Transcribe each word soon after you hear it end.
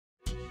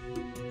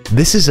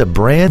This is a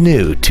brand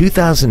new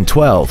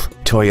 2012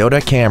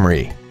 Toyota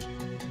Camry.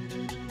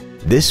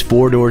 This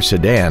four-door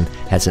sedan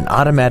has an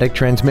automatic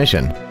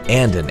transmission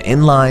and an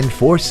inline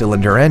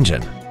four-cylinder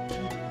engine.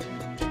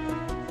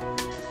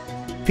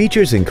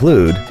 Features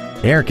include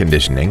air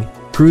conditioning,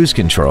 cruise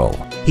control,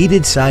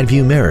 heated side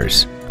view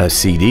mirrors, a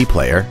CD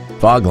player,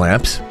 fog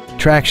lamps,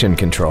 traction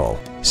control,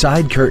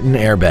 side curtain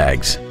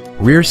airbags,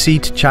 rear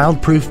seat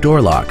child-proof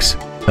door locks,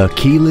 a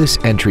keyless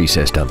entry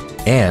system,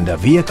 and a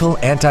vehicle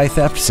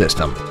anti-theft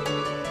system.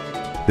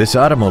 This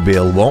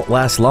automobile won't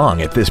last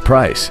long at this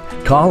price.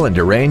 Call and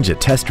arrange a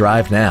test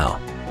drive now.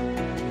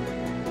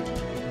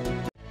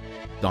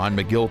 Don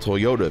McGill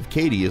Toyota of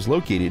Katy is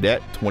located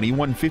at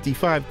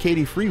 2155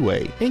 Katy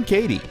Freeway in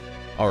Katy.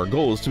 Our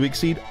goal is to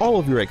exceed all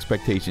of your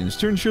expectations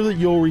to ensure that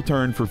you'll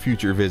return for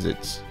future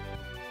visits.